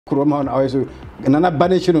Kuroma na also nana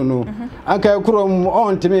banish no anka kurom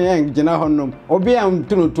on timi en gina honnom obi am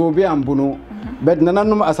tunu to obi am bunu but nana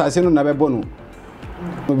num asase no na be bonu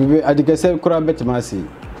bibi Odike say kura betima si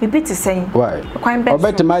bibi to say why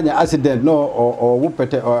betima nya accident no or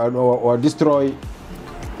wupete or destroy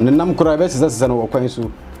nam kura be sesa no kwan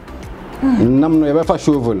so nam no be fa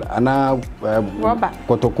shovel ana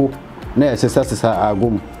kotoku na sesa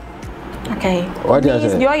agum. Okay. What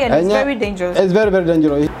is it's very dangerous. It's very, very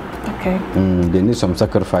dangerous. Okay. They need some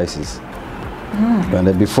sacrifices.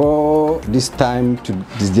 And before this time to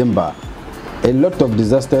December, a lot of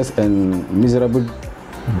disasters and miserable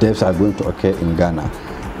deaths are going to occur in Ghana.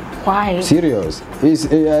 Why? Serious. It's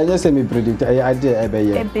I just let me predict. They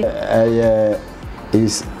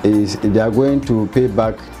are going to pay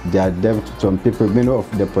back their debt to some people, many of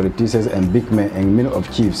the politicians and big men and many of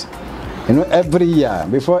chiefs. You know, every year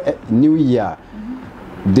before New Year,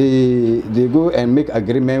 they go and make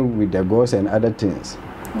agreement with the gods and other things.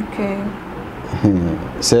 Okay.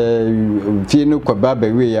 So, if you know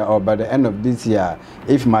or by the end of this year,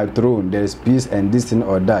 if my throne there is peace and this thing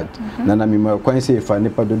or that, Nana mi mo kwan say if I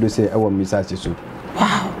never do say I want message so.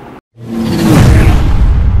 Wow.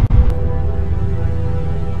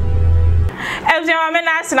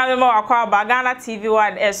 Na me akwa ba Ghana TV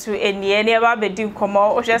one esu enie ne ba bedi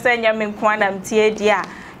nkomo o hwese nya me nko na mtie dia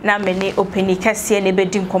na me ne openi kase ne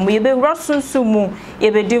bedi nkomo ye be rosunsumu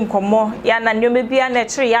ye bedi nkomo ya na nyome bia na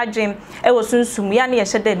kire ya dwem e wo sunsumu ya na ye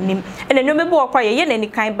hyeda nim ene nyome bi okwa ye ne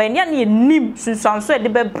nikan ba ya na ye nim sunsanso e de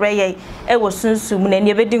be bre ye e wo sunsumu na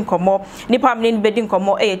ne bedi nkomo nipa me ne bedi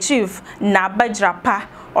nkomo e chief na Agyapong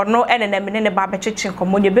ono eneneme ne ba becheche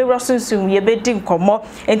nkomo ne be rosunsun ye be di nkomo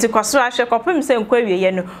enti kwaso ahwe kopem se nkwawie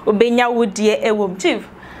ye no obenya wodie ewom. Chief,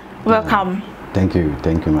 welcome. Thank you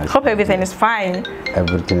my hope everything is fine.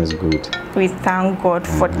 Everything is good. We thank God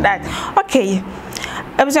for that. Okay,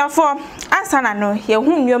 for answer na no ye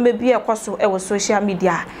hu nyoma bi ekoso e wo social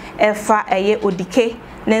media efa eye Odike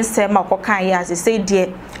ne nsem akokan ye as say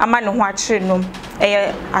die ama ne ho akire no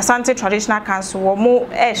Asante Traditional Council wo mo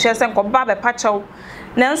hwe se nkoba be pachew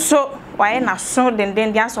nanso waye na so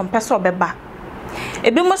denden dia so mpese obeba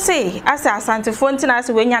ebi mo say asa Asante fo ntina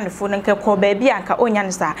ase we nya ne fo nka ko ba bi anka onya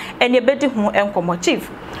ne sa ene ebedi hu enkomo.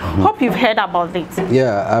 Chief, hope you've heard about it.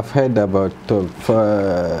 Yeah, I've heard about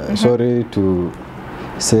sorry to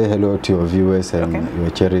say hello to your viewers and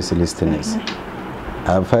your cherished listeners.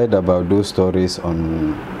 I've heard about those stories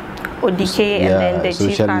on Odike and then the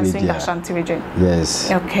Chief Council in the Ashanti region.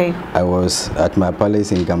 Yes. Okay. I was at my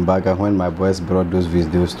palace in Gambaga when my boys brought those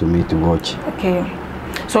videos to me to watch. Okay.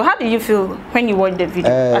 So how did you feel when you watched the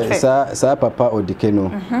video? Sa Papa Odike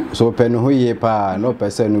no. So pen who ye pa no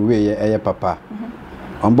person who ye papa.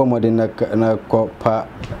 Ombo mode na ko pa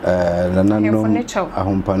nanano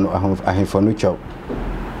ahompa.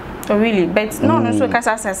 Oh really? But no so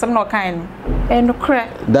kasa say some no kind. No kre.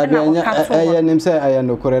 That I name say I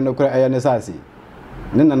no kre I nesasi.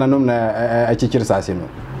 Ne nananom na achichir sase no.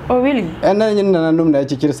 Oh really? Ena nananom na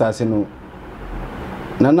achichir sase no.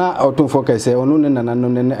 Nana auto focus say onu ne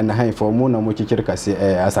nananom ne na han for mu na mo chichir kase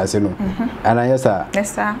asase no. Ana yesa.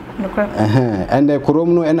 Yes sir. No kre. And the kurom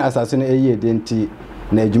no en asase no eye de nti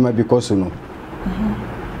na adwuma because no.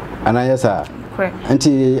 Ana yesa.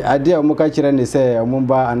 Anti idea omuka kire ne say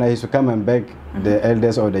omumba and he should come and beg the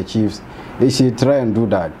elders or the chiefs. They should try and do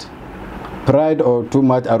that. Pride or too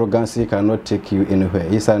much arrogance cannot take you anywhere.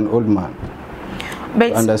 He's an old man.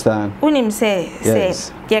 But understand? Unim say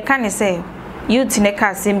you can say you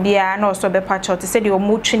tineka simbia no so be pacho to say the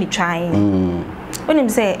omutri ni twan. Unim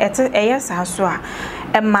say yes so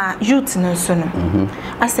a ma youth no so no.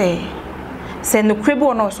 I say no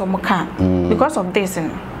crebo no so muka because of this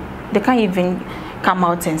they can't even come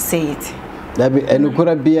out and say it. That be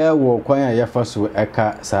enukura bia wo kwan ya faso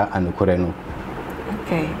eka sa anukura no.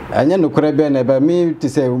 Okay. Anya nukura bia na ba me ti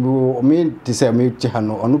say me ti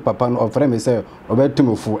hano onu papa no ofre me say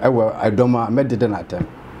obetumofu ewa adoma medede na atem.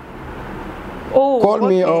 Oh, call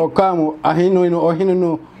me or come ahino no ohino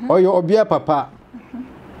no or your obia papa.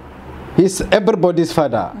 He's everybody's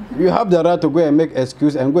father. You have the right to go and make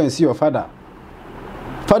excuse and go and see your father.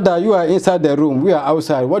 Father, you are inside the room, we are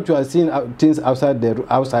outside. What you are seeing things outside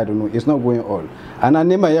no, it's not going on. And I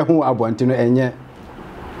name ya hu abwantino enye.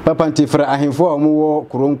 Papa ntifra ahimfo omuwo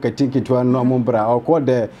kurom ketinkitua no mumbra or call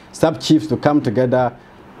the sub chiefs to come together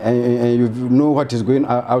and you know what is going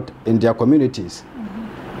out in their communities.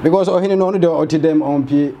 Because ohini no de otidem on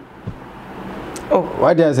pie. Oh,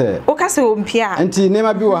 what do you say? Okase ompia. Anti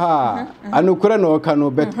nema bi wo ha anukure no ka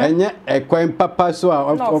no bet enye ekwan papa so a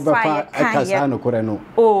obefa ekasa anukure no.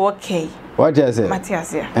 Oh, okay. What do you say?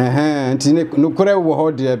 Matias ya. Anti nukure wo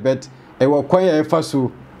ho de bet e wo kwan ya efa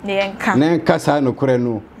so Nenka sa no kure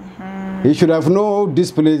no. He should have known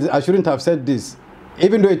this place. I shouldn't have said this,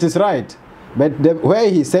 even though it is right. But where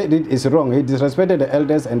he said it is wrong. He disrespected the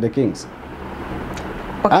elders and the kings.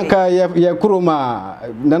 Anka ya kuroma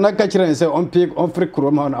nana kachira say on pick on free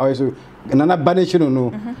kuroma on also nana banish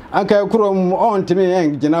no. Anka ya kurom on timi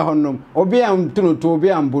en gina honnom. Obi am tunu to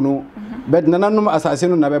obi am bunu. But nana num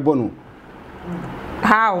asasino na bebonu.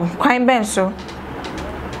 How? Quite ben so.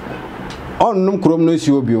 On num kurom no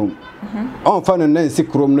si obiom. On fa no na si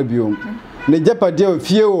kurom no biom. Ne japade o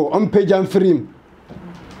fie o on pejam free.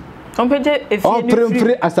 On peje e fie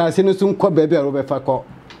free asasino sun ko bebe a robe fa ko.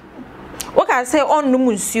 What can I say on no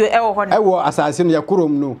monsieur e wo assassin ya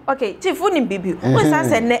kurom no. Okay, chief woni bibi. We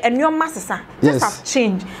say and your master just have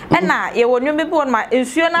change. And na ye wo nyo bibi on ma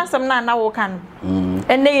ensuo na asem na wo kan.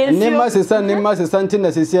 And na ye ensuo ne master ntin na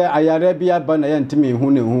sese ayare bia ba na ye ntimi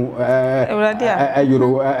hu ne hu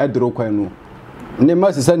ayuro adro kwan no. Ne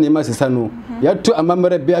master no. Ya tu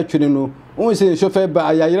amamere bia twene no. Won se chauffeur ba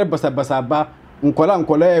ayare basa ba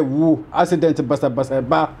nkola ewu accident basa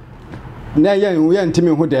ba. Na ye ntimi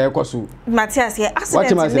hu de ekoso Matthias ye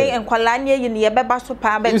accident ne enkwala ne ye ne beba so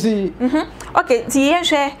pa be okay ti ye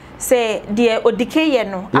hwe say de Odike ye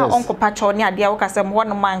no a onko pacho ne ade a wokasem wo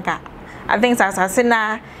no manka I think sasase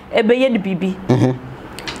na ebeye de bibi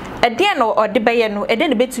ade no ode be ye no ede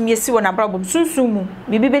ne betumi esi wo na brabom sunsun mu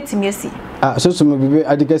bibi betumi esi sunsun mu bibi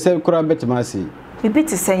adike se kura betuma asi bibi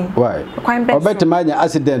ti say why betuma nya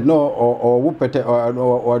accident no or wupete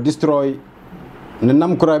or destroy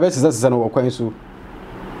Nam kura be sisa no kwan so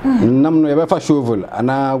nam no ye be fa shovel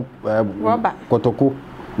ana kotoku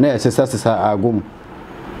na sisa agum.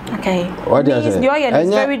 Okay, it's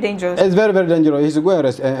very dangerous. It's very dangerous. He's going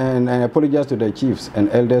and apologize to the chiefs and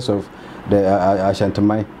elders of the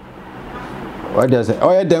Ashantamai. What does it?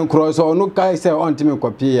 Oh yeah, then cross or no kai say on to me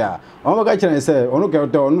copia. Oh my God, say onu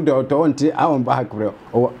ke to onu de to onti a on ba hakure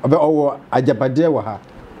o Agyapong wa ha.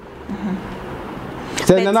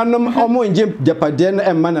 Say nananom omo nje Agyapong na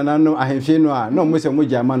emma nananom ahemfie no a no mo se mo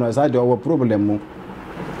jama no sa de o problem mu.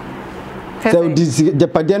 So this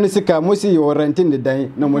Agyapong sika mo si o renting the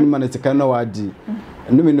dan no mo ni man sika no wadi.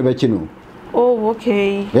 No me no be chino. Oh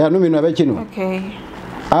okay. Yeah, no me no be chino. Okay.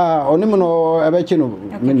 Onimo no ebe chino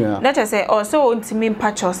me no. Let us say also ntimi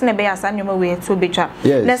mpachos na be asa nyoma we to betwa.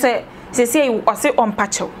 Na say say o say on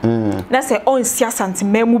pacho. Na say on sia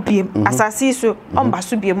santimemu biem asasi so on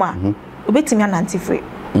baso biem a. Obetimi ananti free.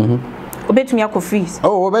 Obetimi akọ free.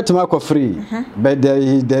 Oh, obetimi akọ free. But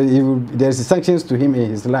there's sanctions to him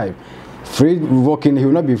in his life. Free walking, he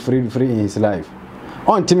will not be free in his life.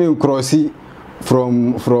 On timi crossi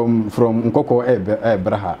from Nkoko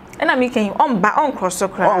Braha. And I'm making on cross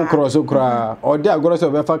okra. On cross okra. Or there goes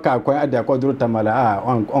over for car kwa ada kodru tamala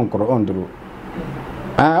on dru.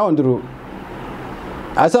 On dru.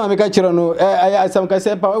 Asa me ka chiro no asam ka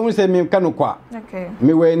se pa we say me kanu kwa. Okay.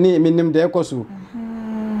 Me we ni me nim de ekoso.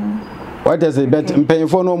 What does it bet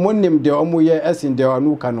mpanyfo no mo nim de omo ye esin de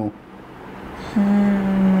anu kanu.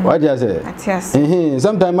 What does it? Yes.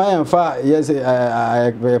 Sometimes I am far yes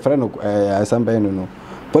I friend asamba no.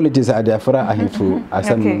 Politics are there for ahimfo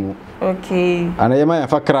asam. Okay. And I am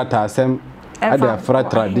fa krata asem are for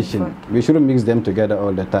tradition. We shouldn't mix them together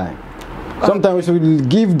all the time. Sometimes we will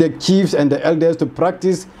give the chiefs and the elders to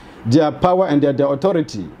practice their power and their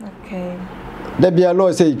authority. Okay. There be a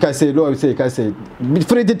law say kase law say kase.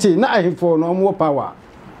 Free na ahimfo no more power.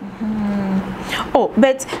 Oh,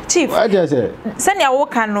 but chief, what do you say? Send your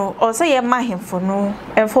work no or say your mahimfo no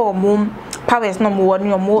and for mum powers no more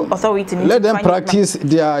more authority. Let them practice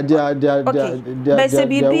their work.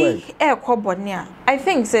 I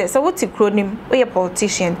think so what's acronym? We are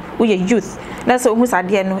politician, we are youth. That's who's at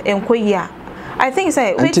the end and queer. I think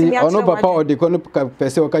say wait me no papa or the kono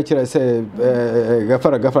person kachira say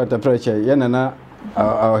gafara temperature yanana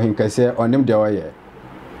or hinkase on him the way.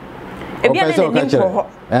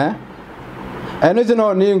 Eh? And it's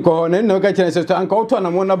no name call no kachira say to uncle to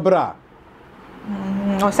na bra.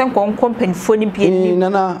 O sem kon company phone bi ni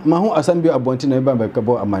nana mahu asam bi abonti na ba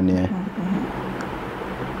kabo amane.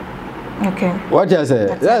 Okay. What you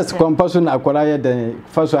say? That's compassion akwara den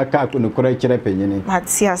faso aka no kora kire penyini.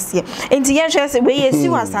 Matias ye. Enti ye hwe se we yesi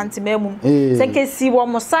wa santemam. Se ke si wo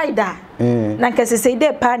mo side a. Na ke se say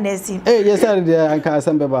dey partners. Yes sir dey anka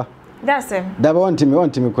asam beba. That's him. Da ba want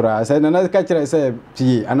me kura. Say na ka kire say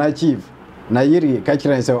ti ana chief. Na yiri ka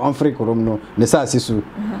kire say on free kurum no ne sa sisu.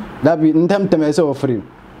 Da bi ntamtem say o free.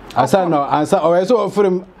 Asa no ansa o say o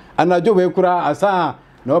free anajo we kura asa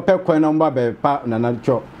na o pe kwan no mba be pa na na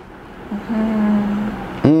cho.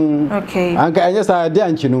 Okay. Anka anya sa de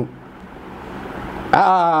anchinu.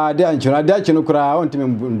 De anchinu kura want me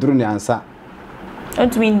nduru ne ansa.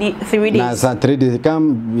 What mean the 3 days? Nah, 3 days.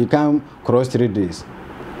 We can't cross 3 days.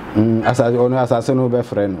 Assassin no be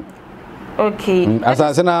friend. Okay.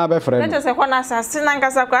 Assassin na be friend. Let us say one assassin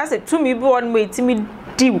and say to me be one way to me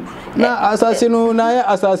deal. Na assassin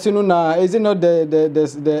na is it not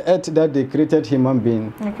the earth that they created human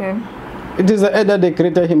being? Okay. It is the earth that they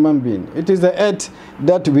created human being. It is the earth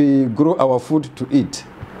that we grow our food to eat.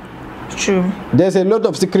 True. There's a lot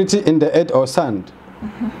of security in the earth or sand.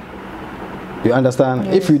 You understand?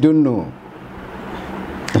 Yes. If you don't know.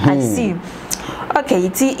 I see.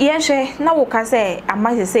 Okay, yes, now we can say, I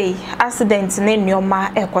might say, accident in your ma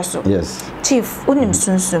ekoso. Yes. Chief, unim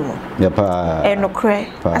sunsumu. Yeah, no cray.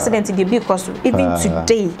 Accident in the because even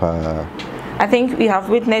today, I think we have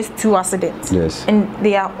witnessed 2 accidents. Yes. And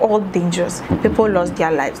they are all dangerous. People lost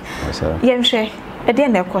their lives. Yes,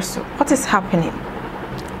 again, what is happening?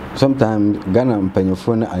 Sometimes Ghana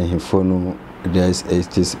phone and his phone, there's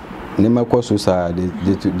this they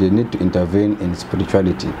need to intervene in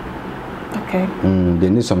spirituality. Okay. They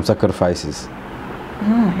need some sacrifices.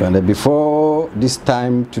 And before this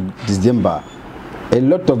time to December, a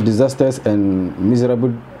lot of disasters and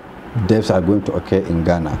miserable deaths are going to occur in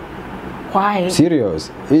Ghana. Why? Serious.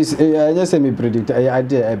 I just say me predict. I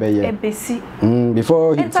did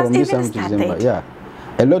before from this time to December. Yeah.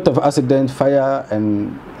 A lot of accidents, fire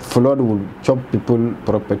and flood will chop people,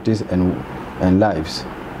 properties and lives.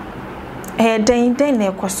 They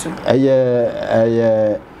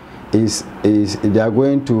are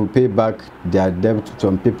going to pay back their debt to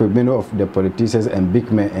some people, many of the politicians and big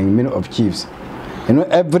men and many of chiefs. You know,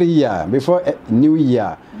 every year before New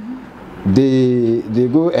Year, they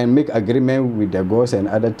go and make agreement with the gods and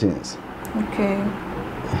other things. Okay.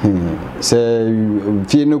 So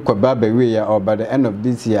or by the end of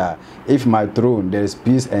this year, if my throne there is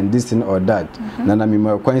peace and this thing or that, Nana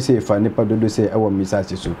Mima say if I do say I will miss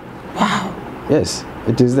you. Wow. Yes,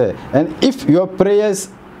 it is there. And if your prayers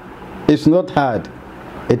is not hard,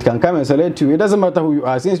 it can come and select you. It doesn't matter who you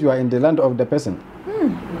are, since you are in the land of the person.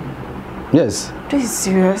 Yes. This is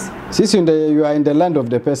serious. Since you are in the land of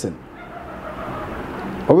the person.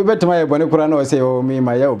 Obi bet my bone kura na say oh me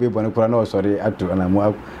my obi bone kura na sorry atu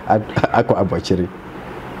anamu akọ abochiri.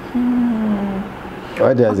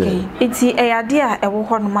 What does it? It's a idea e wo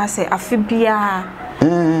hono ma say afi bia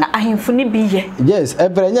ahemfo ni bi ye. Yes,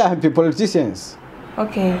 every happy politicians.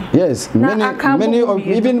 Okay. Yes, many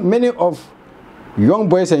of young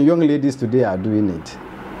boys and young ladies today are doing it.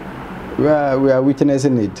 We are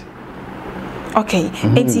witnessing it. Okay.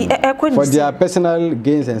 For their personal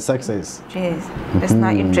gains and success. Yes,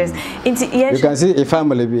 personal interest. You can see a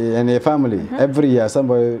family and a family. Every year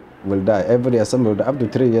somebody will die. Every year somebody will die. Up to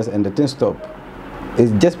 3 years and the thing stop.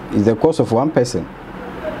 It's the cause of one person.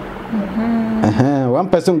 One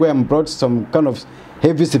person go and brought some kind of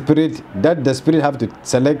heavy spirit that the spirit have to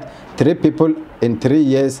select 3 people in 3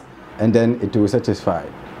 years and then it will satisfy.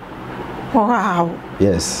 Wow.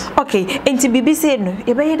 Yes. Okay. Enti bibi say no.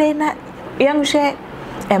 Ebe na young share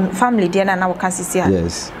family dia na waka sisi a.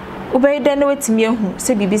 Yes. Ube dey na wetimi ehu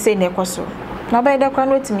say bibi say na ekoso. Na ube dey kwa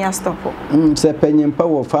na wetimi a stop. Say penyim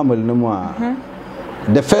power family no mo a.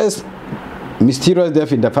 The first mysterious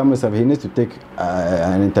death in the family, he needs to take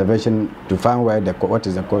an intervention to find what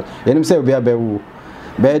is the cause. You say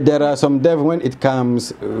but there are some death when it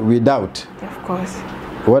comes without. Of course.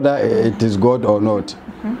 Whether it is God or not.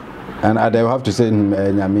 And they will have to say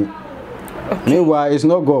Nyami. Okay. Meanwhile, it's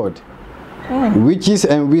not God. Witches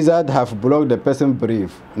and wizards have blocked the person's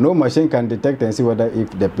breath. No machine can detect and see whether if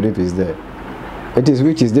the breath is there. It is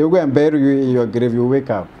witches. They will go and bury you in your grave. You wake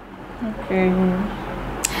up. Okay.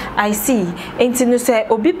 I see. Enti no say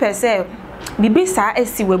obi pese bibi sa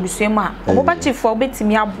esi wabusuam a oboba chief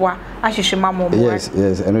obetimi aboa ahwehwema mo. Yes,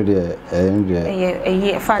 eno de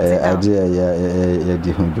fat. Yeah,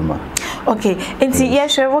 di hunduma. Okay, enti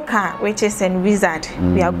yehwe woka witches and wizard.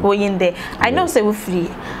 We are going there. I know say we free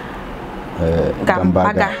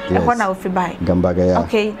Gambaga. Ehona na we free by Gambaga, yeah.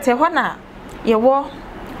 Okay, te hona ye wo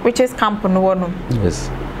witches camp no wo no. Yes.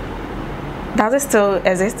 Does it still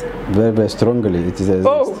exist? Very, very strongly it exists.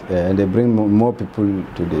 And they bring more people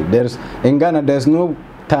today. In Ghana there's no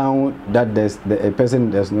town that a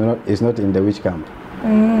person is not in the witch camp.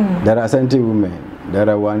 There are 70 women. There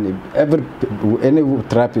are any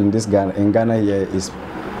tribe in Ghana here is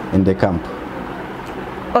in the camp.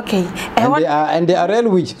 Okay. And they are real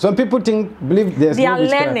witch. Some people believe there's no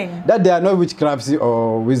witchcraft. That there are no witchcrafts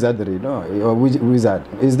or wizardry. No, or wizard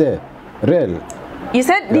is there. Real. You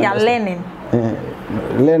said they are learning.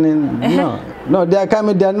 Learning, no, they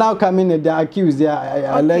are now coming, they are accused, they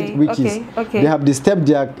are alleged witches. They have disturbed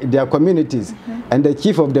their communities, and the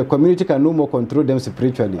chief of the community can no more control them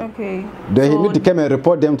spiritually. They need to come and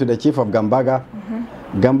report them to the chief of Gambaga.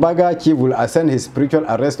 Gambaga chief will assign his spiritual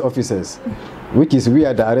arrest officers, which is we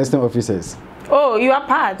are the arresting officers. Oh, you are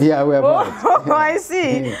part? Yeah, we are part. Oh, I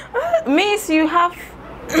see. Means you have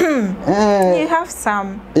you have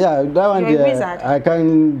some. Yeah, that one there, I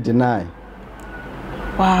can't deny.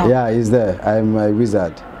 Wow. Yeah, he's there. I'm a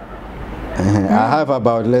wizard. I have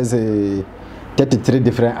about, let's say, 33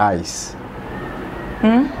 different eyes.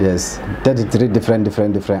 Yes, 33 different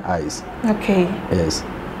eyes. Okay. Yes.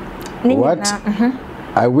 What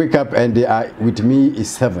I wake up and they are with me is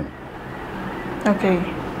 7. Okay.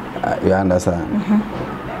 You understand?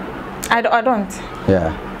 I don't.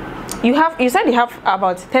 Yeah. You said you have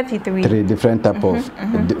about 33. 3 different type of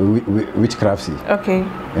witchcrafts. Okay.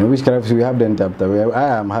 And witchcrafts we have them type.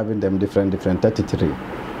 I am having them different 33.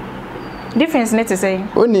 Difference need to say.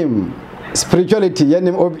 Onim spirituality.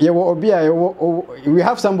 We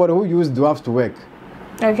have somebody who use dwarfs to work.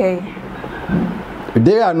 Okay.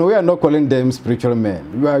 We are not calling them spiritual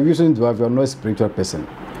men. You are using dwarf. You are not a spiritual person.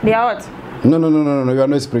 They are what? No. You are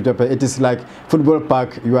not a spiritual person. It is like football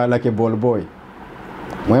park. You are like a ball boy.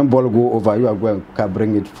 When ball go over, you are going to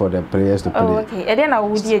bring it for the players to play. Oh, okay. And then I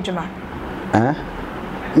would do Juma.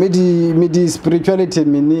 Midi spirituality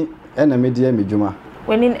mini and a media Juma.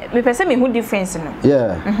 When in me person me who difference no?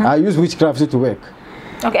 Yeah. I use witchcraft to work.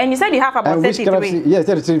 Okay, and you said you have about 33. Yes,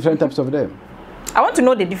 there are 3 different types of them. I want to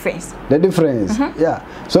know the difference. The difference, yeah.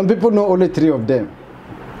 Some people know only 3 of them.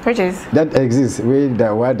 Which is? That exists. We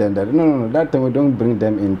the word and that. No. That time we don't bring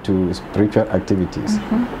them into spiritual activities.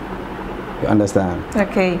 You understand?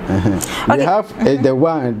 Okay. We have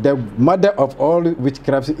the mother of all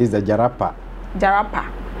witchcrafts is the Jarapa. Jarapa.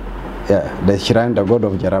 Yeah, the shrine, the god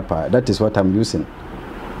of Jarapa. That is what I'm using.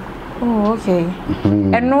 Oh, okay.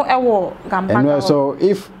 And no ewo Gambaga. And so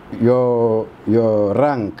if your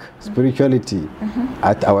rank spirituality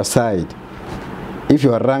at our side, if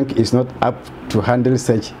your rank is not up to handle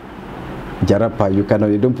such Jarapa, you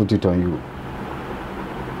don't put it on you.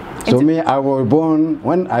 So me, I was born,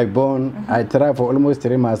 when I born, I try for almost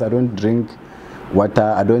 3 months, I don't drink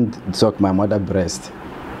water, I don't suck my mother's breast.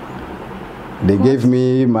 They gave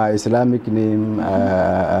me my Islamic name,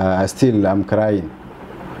 still I'm crying.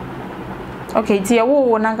 Okay, tia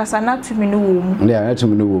wo nankasa na tumi no wo mu. Yeah, na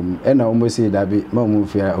tumi no wo mu. E na o mo say da bi, ma mo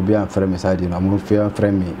fia obi an frame side no, mo fia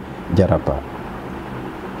frame me Jarapa.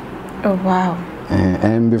 Oh wow.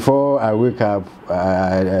 And before I wake up,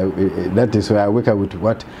 that is where I wake up with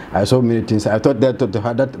what I saw many things. I thought that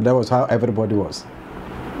was how everybody was.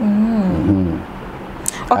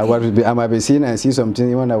 Okay. I might be seeing and see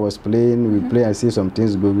something when I was playing. We play and see some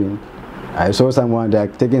things going. I saw someone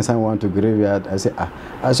that taking someone to graveyard. I said,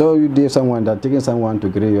 I saw you did someone that taking someone to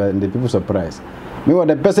graveyard, and the people surprised. Meanwhile,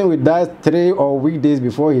 the person will die 3 or weekdays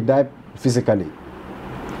before he died physically.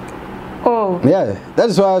 Oh. Yeah,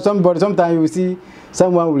 that's why sometimes you see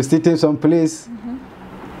someone will sit in some place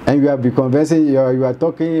and you have been conversing, you are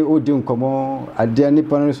talking, oh, doing come on, I didn't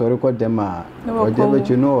know so record them, whatever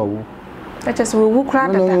you know. That just will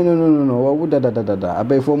cry. No, what would that? I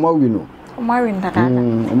bet for more we know. Marrying that.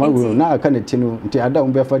 Now I can't tell you, I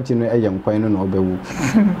don't be fighting a young coin or bewu.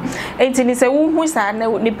 18 is a who said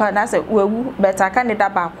no nipper, that's a woo, but I can't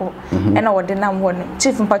back. And I would then one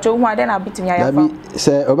chief and patrol, why then I'll be to me.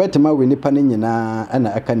 Say, Obetama will nip and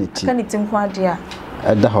I can't think one dear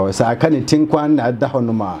at the house. I can't think one at the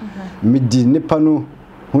Honoma. Midi Nipano,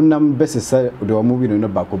 who num best said the movie in the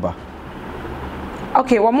Bacoba.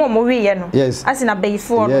 Okay, one more movie, yes. As in a bay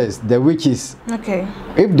for yes, the witches. Okay.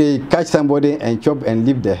 If they catch somebody and chop and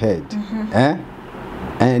leave the head,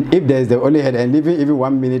 and if there's the only head and leaving even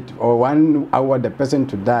 1 minute or 1 hour the person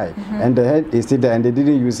to die, and the head is still there and they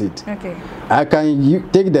didn't use it. Okay. I can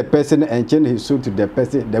take the person and change his soul to the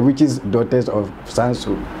person, the witches' daughters of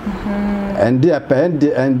Sansu, and their parent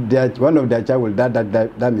and one of their child will die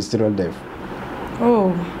that mysterious death.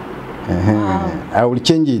 Oh. Wow. I will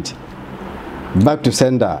change it. Back to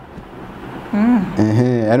sender.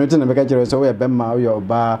 I don't know if I so we have your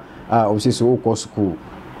bar, also so school.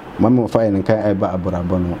 Mamma fine and kind of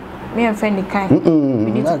abrabono. Me and Fanny kind.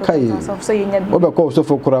 So you never call so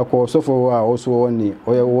for Kurako, so for also only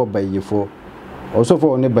or by you for also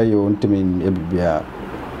for only by your own to mean a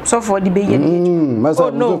so for the baby.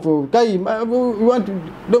 Massa no for Kai, you want to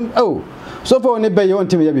don't oh so for only by your own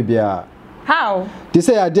to me. How? They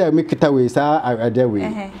say I dare make it away, sir. I dare we.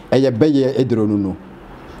 I bay a drono.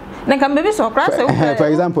 Then can baby so crass. For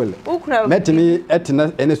example, met me at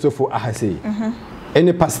any sofa, I say.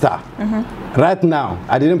 any pastor. Right now,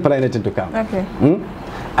 I didn't plan anything to come. Okay.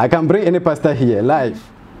 I can bring any pastor here live.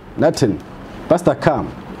 Nothing. Pastor,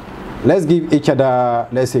 come. Let's give each other,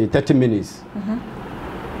 let's say, 30 minutes.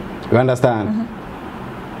 You understand?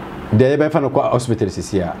 The hospital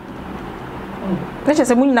is here. Let's just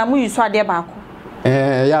say, we saw the back.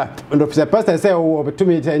 Yeah, and the pastor said, "Oh, to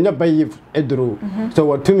me, it's not by Edro." So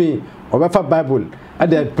what to me, over Bible, I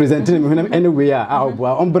did presenting him anywhere.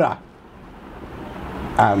 Umbra.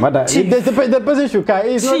 Mother, the person should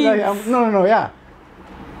carry. It's not like no, yeah.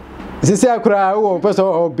 Since I cry, oh, person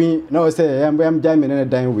or be no say, I'm jamming in a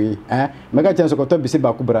dying way. Mega chance of to be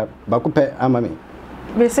Bakubra, Bakupe, Amami.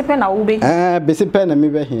 Besipen, I will be. Besipen, and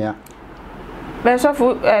me here. But so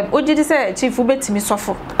for Odike say, Chief, who bet me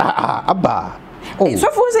suffer. Abba. So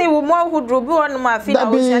for say, more who drove on my feet. I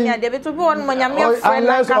was saying, there to go on my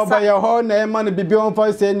unless over your whole name and be beyond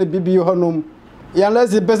for saying the BB Honum.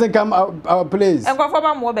 Unless the person come our place. And go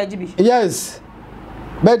for more baby. Yes.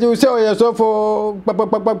 But you say yourself for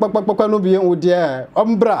Papanubian with dear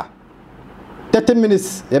Umbra. 30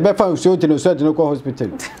 minutes, you better find show to the surgeon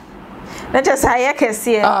hospital. Let us say, can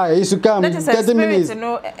see. He should come 30 minutes.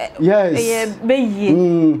 Yes.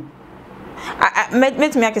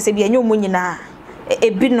 Met me, I can say, be a new money now.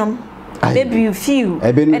 A binum. Maybe you feel.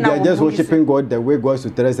 They are just worshiping God the way God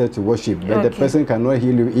should tell us to worship. But the person cannot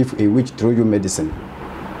heal you if a witch throw you medicine.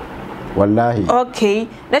 Wallahi. Okay.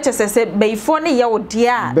 Let us say, before you are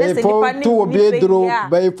dear. Before to obey draw.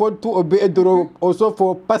 Before to obey draw. Also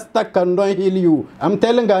for pastor cannot heal you. I'm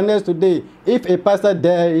telling Ghanaians today, if a pastor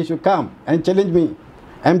there, he should come and challenge me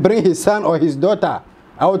and bring his son or his daughter.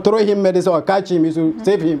 I will throw him medicine or catch him. He should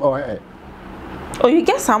save him or her. Or you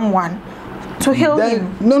get someone to heal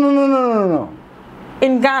him. No.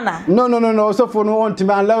 In Ghana. No. Also for no one to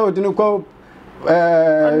me allow to call.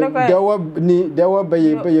 There were by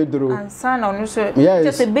drew. And son on yes.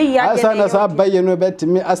 Just a baby. As soon as I buy you no bet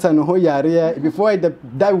me as an hoya before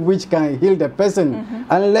that which can heal the person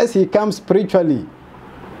unless he comes spiritually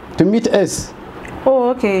to meet us. Oh,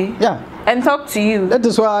 okay. Yeah. And talk to you. That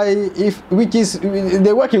is why which is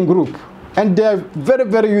the working group and they are very,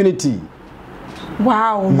 very unity.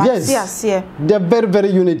 Wow. Yes. They are very, very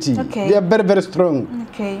unity. Okay. They are very, very strong.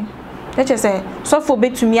 Okay. Let's just say, so for be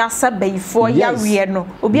to me as a before ya we no.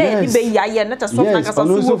 Obi e be ya ye na so na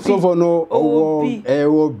kasa so for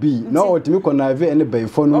no be. No, to me conave any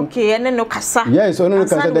before no. Okay, and no kasa. Yes, no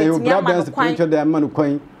kasa they will grab them spiritual they man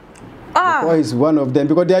coin. Because is one of them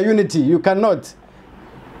because they are unity. You cannot.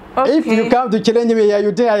 Okay. If you come to challenge me here,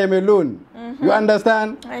 you think I am alone. You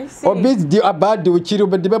understand? I see. Or be about the chiru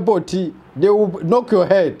but the body, they will knock your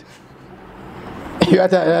head. You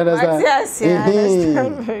understand? Yes, I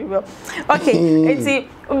understand very well. Okay, and see,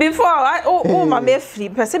 before my free,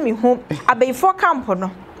 person me home, I before camp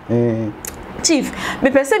no. Chief,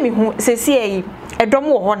 me person me home, say, a drum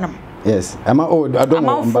honor. Yes, I'm old. I don't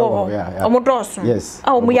know. Yes.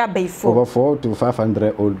 Oh, we are before. Over 400 to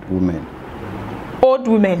 500 old women. Old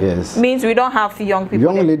women? Yes. Means we don't have young people.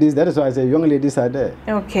 Young ladies, that is why I say young ladies are there.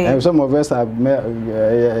 Okay. And some of us are, we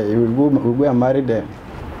go and marry them.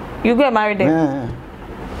 You go and marry them? Yeah.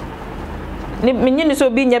 Me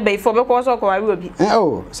so be near before because of I will be.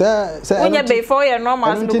 Oh, sir, when you before you're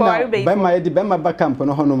normal, by my back camp on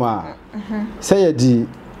Honoma. Say, D.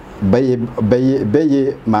 Bay,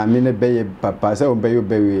 mammy, bay, papa, so bay, or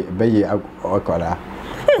they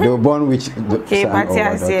were born which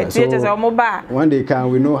one day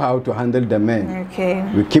we know how to handle the men. Okay.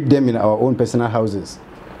 We keep them in our own personal houses.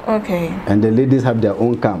 Okay. And the ladies have their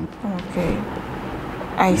own camp. Okay.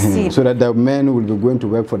 I see. So that the men will be going to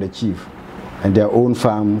work for the chief and their own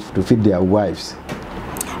farm to feed their wives.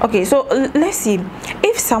 Okay, so let's see.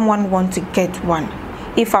 If someone wants to get one,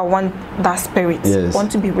 if I want that spirit, yes.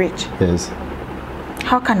 Want to be rich. Yes.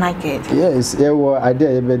 How can I get? Yes, I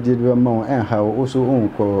did and how also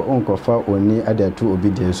uncle for only other two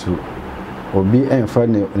obedience or be and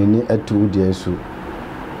funny at 2 days.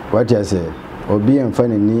 What I say, or be and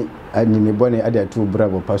funny and me bonny other 2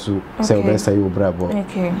 bravo pasu, say you bravo,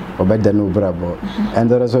 okay, or better no bravo. And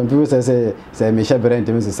there are some people say me shabrent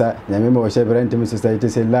to Mrs. Yamimo shabrent to Mrs. Society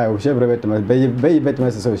say lie, shabrent must be better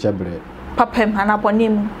Mrs. Shabre. Papem and upon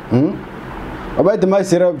him. About the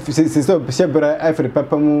master sister Shebra every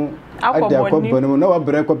papamu at their company, no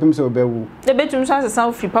break up him so bewu. The bedroom has a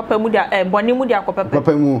sound free papa mudia, bonny mudia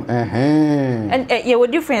papamu, and you were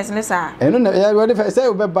difference, sir. And what if I say,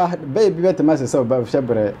 baby, better master so about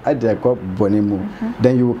Shebra at their cop bonimu,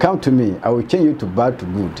 then you will come to me, I will change you to bad to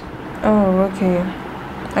good. Oh, okay.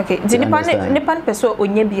 Okay, Nipan Peso or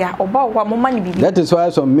Nebia or Bow money. That is why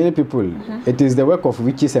so many people, it is the work of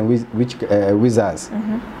witches and wizards.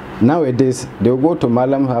 Nowadays, they'll go to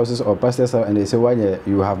Malam houses or pastors' house and they say, "Why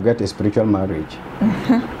you have got a spiritual marriage?"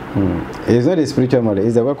 It's not a spiritual marriage;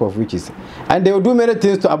 it's the work of witches, and they will do many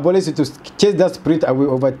things to abolish it, to chase that spirit away.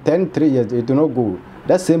 Over 3 years, it will not go.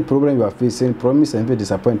 That same problem you are facing, promise and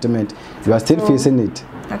disappointment, you are still facing it.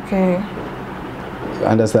 Okay. You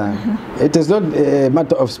understand? It is not a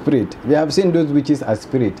matter of spirit. We have seen those witches as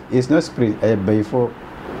spirit. It's not spirit.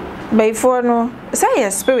 Before no, say a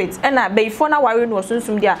spirit, and before now I was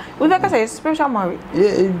soon there. We make us a spiritual marriage.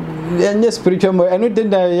 Yeah, spiritual marriage. I don't think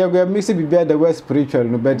that you are mixing with the word spiritual,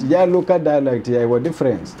 but yeah, local dialect, yeah, what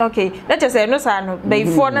difference? Okay, let's just say no, sir,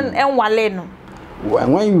 before and waleno.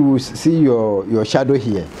 When you see your shadow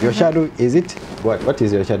here, your shadow, is it what? What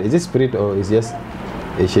is your shadow? Is it spirit or is it just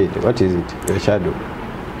a shade? What is it? Your shadow?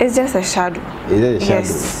 It's just a shadow. Is it a shadow?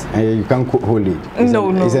 Yes. And you can't hold it.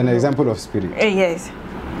 It's an example of spirit. Yes.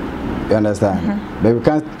 You understand? But we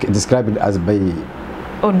can't describe it as bayi.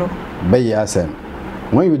 Oh no. Bayi asen.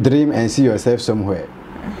 When you dream and see yourself somewhere,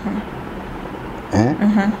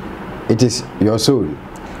 it is your soul.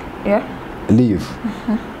 Yeah. Leave.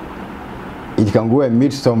 It can go and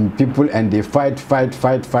meet some people and they fight,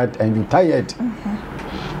 and you're tired.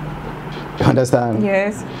 You understand?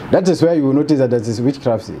 Yes. That is why you will notice that there is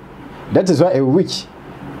witchcraft. That is why a witch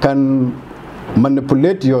can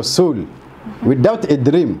manipulate your soul without a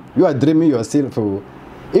dream. You are dreaming yourself.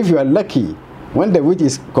 If you are lucky, when the witch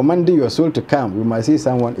is commanding your soul to come, you might see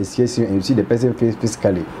someone is chasing you and you see the person face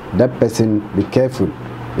physically. That person, be careful.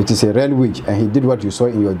 It is a real witch and he did what you saw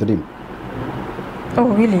in your dream.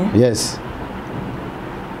 Oh, really? Yes.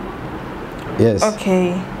 Yes.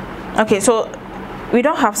 Okay. Okay, so we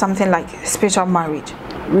don't have something like spiritual marriage.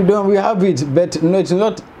 We have it, but no, it's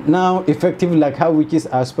not now effective like how witches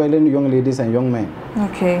are spoiling young ladies and young men.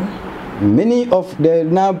 Okay. Many of the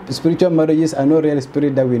now spiritual marriages are not real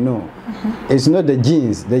spirit that we know. It's not the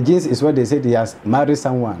genes. The genes is what they said he has married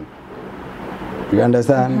someone. You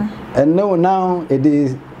understand? And no, now it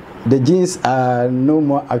is the genes are no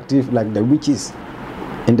more active like the witches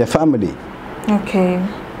in the family. Okay.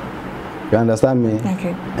 You understand me?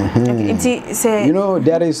 Okay. Okay. You know,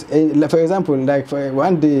 there is, for example, like for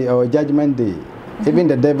one day or judgment day, even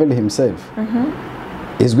the devil himself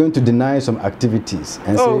is going to deny some activities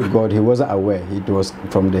and say, God, he wasn't aware. It was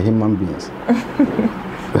from the human beings.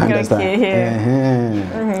 You understand?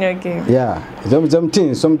 Okay. Okay. Yeah. Some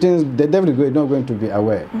things the devil is not going to be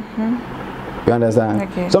aware. You understand?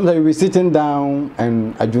 Okay. Sometimes you'll be sitting down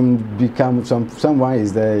and become someone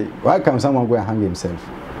is there. Why can someone go and hang himself?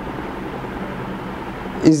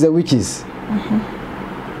 It's the witches.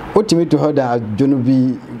 What you mean to her that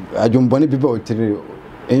Ajumboni people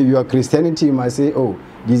in your Christianity you might say, oh,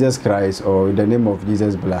 Jesus Christ or the name of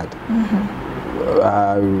Jesus' blood.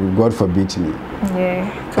 God forbid me. Yeah,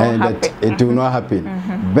 and that it will not happen.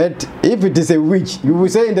 But if it is a witch, you will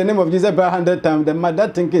say in the name of Jesus 100 times, then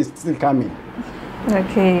that thing is still coming.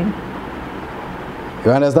 Okay.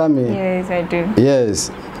 You understand me? Yes, I do.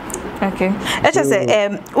 Yes. Okay. Let's just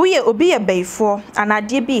say, we be a bay for an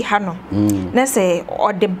idea be hano. Let's say,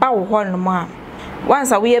 or the bow one man.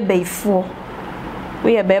 Once we a bay for.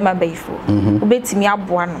 We are Bema Bayful. Bet me up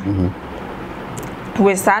one.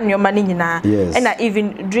 We stand your money na. And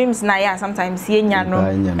even dreams na sometimes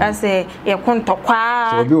I say you can't talk.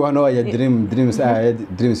 So be one of your dreams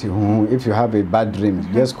if you have a bad dream,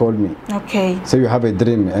 just call me. Okay. So you have a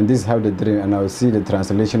dream and this is how the dream and I will see the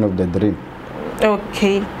translation of the dream.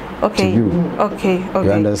 Okay. Okay. You. Okay. Okay.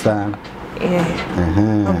 You understand? Yeah.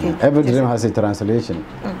 Okay. Every dream has a translation.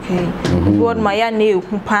 Okay. God my name.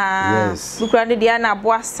 Yes. Yes.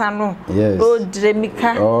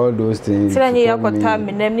 All those things.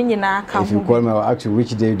 If you call me, I'll ask you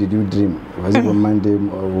which day did you dream? Was it on Monday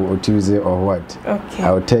or Tuesday or what? Okay.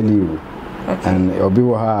 I'll tell you. Okay. And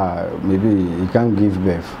maybe you can't give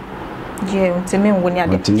birth. Yeah, to me when you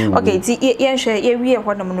okay, yen share we are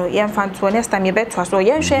one no yen fan to next time you bet so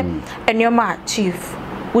yen share and your ma chief.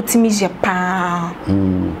 Utimi Japan.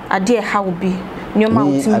 A dear how be no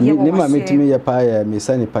mountain. Never meet me a pie, Miss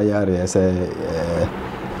Sunny Payari as a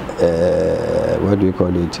what do you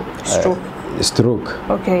call it? Stroke. Stroke.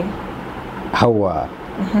 Okay. How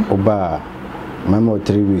Oba, Mamo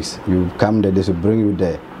 3 weeks. You come there, they should bring you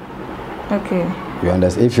there. Okay. You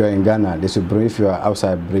understand? If you are in Ghana, they should bring. If you are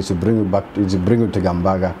outside, they should bring you back. They should bring you to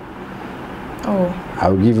Gambaga. Oh. I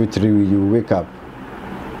will give you 3 weeks. You wake up.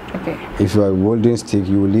 Okay. If you are holding stick,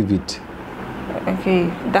 you will leave it.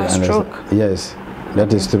 Okay, that's stroke. Yes,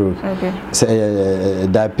 that is stroke. Okay. So,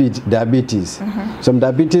 diabetes. Some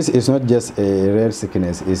diabetes is not just a rare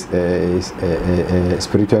sickness; it's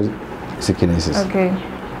spiritual sicknesses. Okay.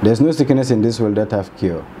 There's no sickness in this world that have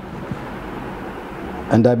cure.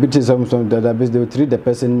 And diabetes, some diabetes, they will treat the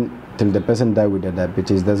person till the person die with the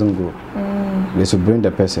diabetes, doesn't go. They should bring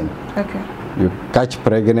the person. Okay. You catch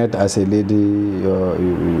pregnant as a lady,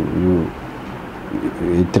 you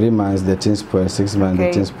 3 months, the thing spoil, 6 months,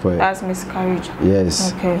 the thing spoil. That's miscarriage.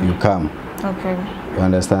 Yes, you come. Okay. You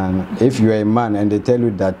understand? If you are a man and they tell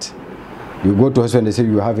you that you go to hospital and they say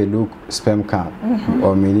you have a low sperm count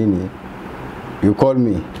or menini, you call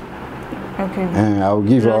me. Okay. And I'll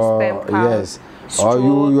give you yes. Stroke.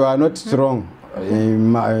 Or you are not strong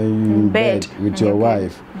in bed with your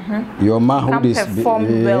wife. Your manhood is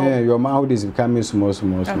your manhood is becoming small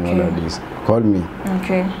like this. Call me.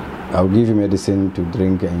 Okay. I'll give you medicine to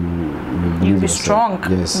drink and you'll be strong.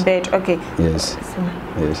 Yes. In bed. Okay. Yes.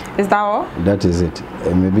 Yes. Is that all? That is it.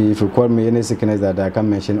 Maybe if you call me any sickness that I can't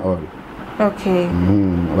mention all. Okay.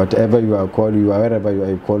 Whatever you are called, wherever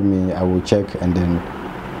you call me, I will check, and then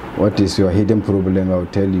what is your hidden problem, I will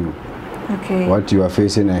tell you. Okay. What you are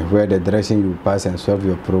facing and where the direction you pass and solve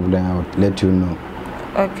your problem, I will let you know.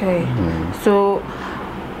 Okay. So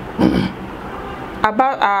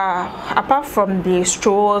apart from the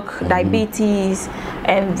stroke, diabetes,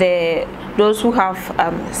 and those who have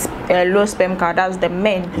low sperm count, that's the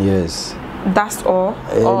men. Yes. That's all.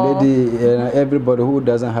 Lady, everybody who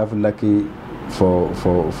doesn't have lucky for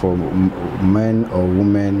men or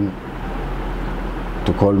women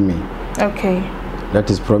to call me. Okay. That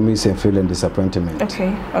is promise and feeling disappointment.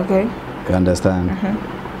 Okay. Okay. You understand?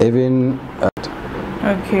 Even.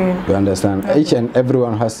 Okay. You understand? Okay. Each and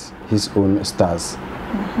everyone has his own stars.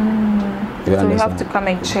 You so you have to come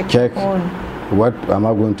and check on. What am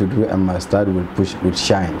I going to do, and my star will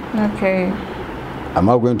shine. Okay. Am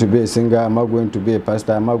I going to be a singer? Am I going to be a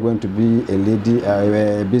pastor? Am I going to be a lady,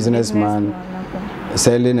 a businessman,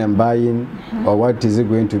 selling and buying, or what is it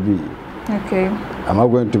going to be? Okay. Am I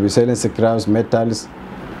going to be selling sacr, metals,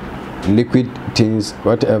 liquid things,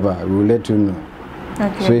 whatever? We will let you know.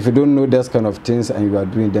 Okay. So if you don't know those kind of things and you are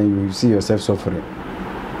doing, then you will see yourself suffering.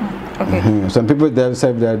 Okay. Some people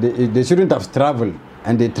themselves they shouldn't have traveled,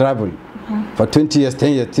 and they travel. For 20 years,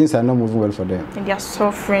 10 years, things are not moving well for them. And they are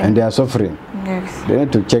suffering. And they are suffering. Yes. They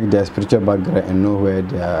need to check their spiritual background and know where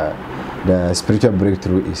their spiritual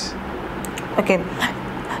breakthrough is. Okay.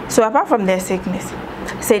 So apart from their sickness,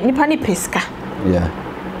 say nipani pesca. Yeah.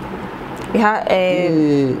 We have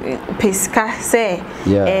pesca say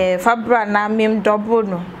fabra na mim double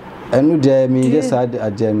no. And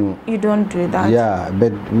you don't do that. Yeah,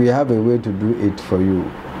 but we have a way to do it for you.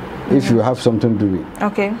 If you have something to do it.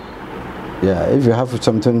 Okay. Yeah, if you have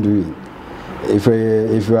something to do it. If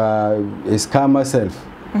you are a scammer self,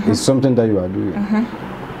 it's something that you are doing.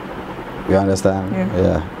 You understand?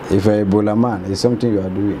 Yeah. If you're a Ebola man, it's something you are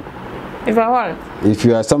doing. If I what? If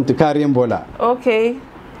you are something carrying Ebola. Okay.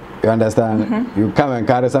 You understand? You come and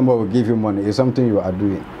carry, somebody will give you money. It's something you are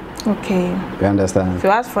doing. Okay. You understand? If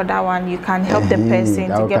you ask for that one, you can help the person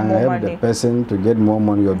to get more money. Help the person to get more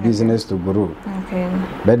money, your business to grow. Okay.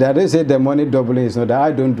 But I don't say the money doubling is not that.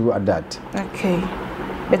 I don't do that. Okay.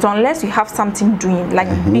 But unless you have something doing, like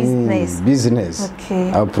business. Business.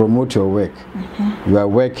 Okay. I'll promote your work. You are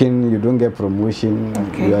working, you don't get promotion.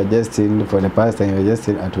 Okay. You are just still, for the past time, you are just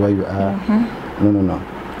still at where you are. No.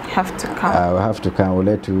 You have to come. I will have to come. I will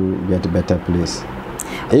let you get a better place.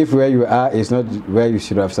 If where you are is not where you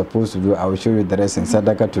should have supposed to do, I will show you the rest in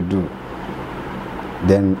sàcr to do.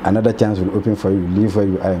 Then another chance will open for you. Leave where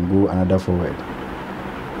you are and go another forward.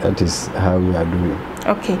 That is how we are doing.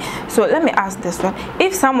 Okay, so let me ask this one.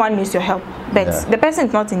 If someone needs your help, but the person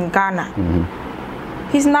is not in Ghana,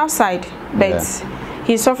 he's outside, but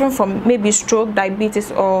he's suffering from maybe stroke,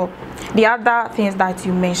 diabetes, or the other things that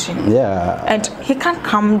you mentioned. Yeah. And he can't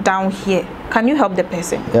come down here. Can you help the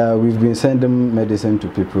person? Yeah, we've been sending medicine to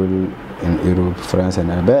people in Europe, France,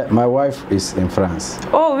 and but my wife is in France.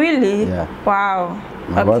 Oh, really? Yeah. Wow.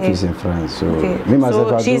 My wife is in France, so me myself,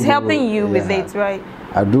 so she's helping you with it, right?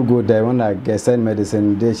 I do go there when I get send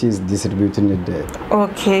medicine. There she's distributing it there.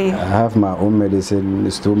 Okay. I have my own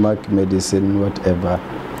medicine, stomach medicine, whatever.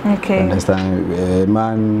 Okay. Understand?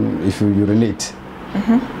 Man, if you urinate,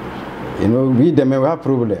 you know, we the men we have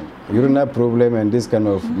problem. Urinary problem and this kind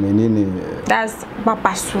of menini. That's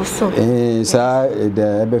papa so. Sir,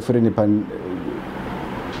 the ebe friend nipan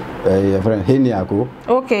friend heniako.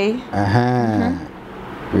 Okay.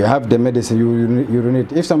 You have the medicine. You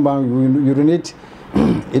urinate. If someone urinate,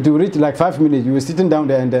 it will reach like 5 minutes. You were sitting down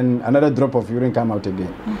there and then another drop of urine come out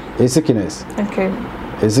again. A sickness. Okay.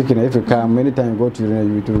 A sickness. If you come many times go to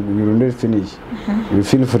urinate, you urinate finish. You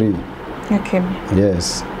feel free. Okay.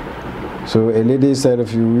 Yes. So a lady said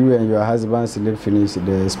if you and your husband sleep finish,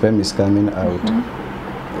 the sperm is coming out.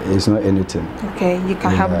 it's not anything. Okay, you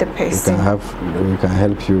can help the person. We can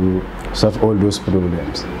help you solve all those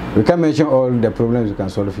problems. We can mention all the problems you can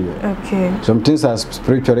solve here. Okay. Some things are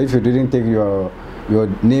spiritual. If you didn't take your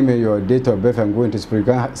name and your date of birth and go into spirit,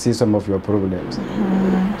 you can see some of your problems.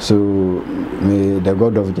 So may the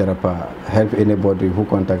God of Jarapa help anybody who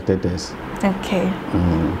contacted us. Okay.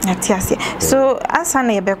 Okay. So as an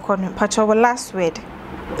ebekon, Pacho, last word.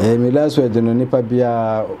 My last word, no nipa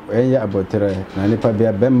bia enya abotere na nipa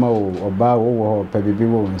bia bemma oba wo pabibi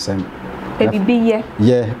wo nsem. Pabibi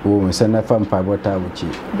ye wo nsem na fam pa bota wuchi.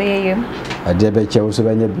 Beye. Ade be che wo so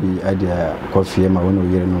banya bi ade coffee ma wo no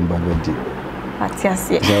yire no ba bedi.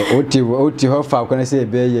 Atiase. Oti ho fa ko na say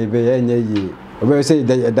beye enya yi. Obe say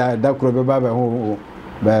da kro be ba ho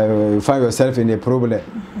find yourself in a problem.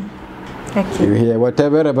 Okay. You hear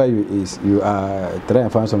whatever you are trying to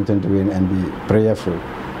find something to win and be prayerful.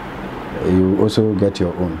 You also get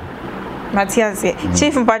your own. Matthias,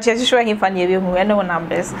 Chief Mpachi, show him for you. I know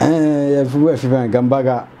numbers.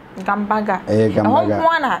 Gambaga.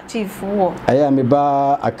 Gambaga. Chief. I am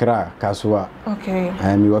a Accra, Kasua. Okay.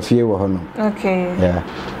 And you are fear. Okay. Yeah.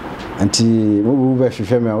 Until we will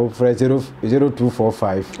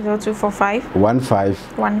 0245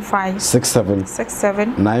 15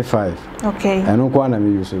 67 95. Okay. And no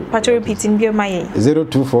use. Pacho repeating your my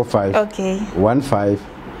 0245 okay 15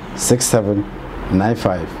 67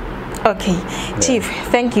 95. Okay. Yeah. Chief,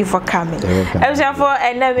 thank you for coming.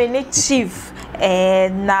 Chief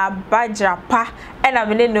na Bajapa and I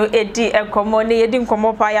mean no edi enkomo ne yedi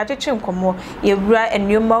nkomo pa ya twetwe nkomo yewura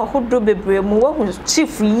enwuma hodo bebre mu wo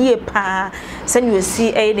chief yie pa sani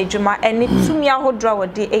osi ne djuma ene tumi ahodo a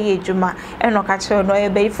wode djuma eno ka kire no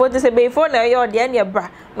beifo te se beifo na ye ode ne bra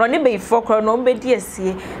no ne beifo kro no mbedi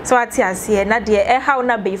asie so ate asie na de haw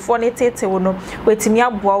na beifo ne tete wo no wetimi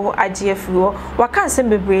aboa wo agye afiwo waka nsem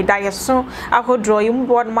bebre da yeso ahodo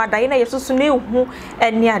yimbo no ma da ye na yeso ne ehu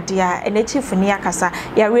ene ade a ene chief ne akasa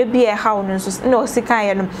ya rebi haw no so no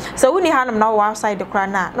sika no so woni hanum na wo outside the kra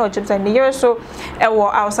na no chim say ne year so e wo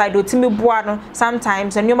outside otimi boa no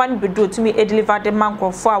sometimes and human bedo otimi deliver the man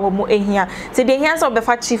crofo a wo mu ehia se de hia so be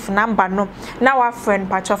fa chief number no na wa friend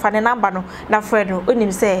patcho fa ne number no na friend no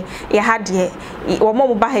onim say ye ha de wo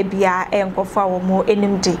mo ba ha bia enkofo a wo mu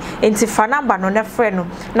enim de enti fa number no na friend no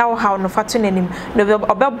na wo ha no fa to nanim no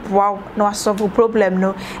obeboa no solve problem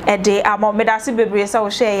no e de amo medase bebre say wo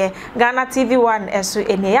share Ghana TV1 eso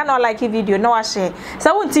ene ya no like video no wa share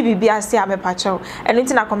so won't be ase amepacho and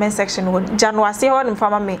into na comment section wo January se ho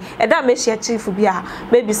nfama me e da me share chief bia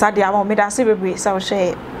maybe sade am me da se bebre so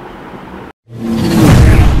share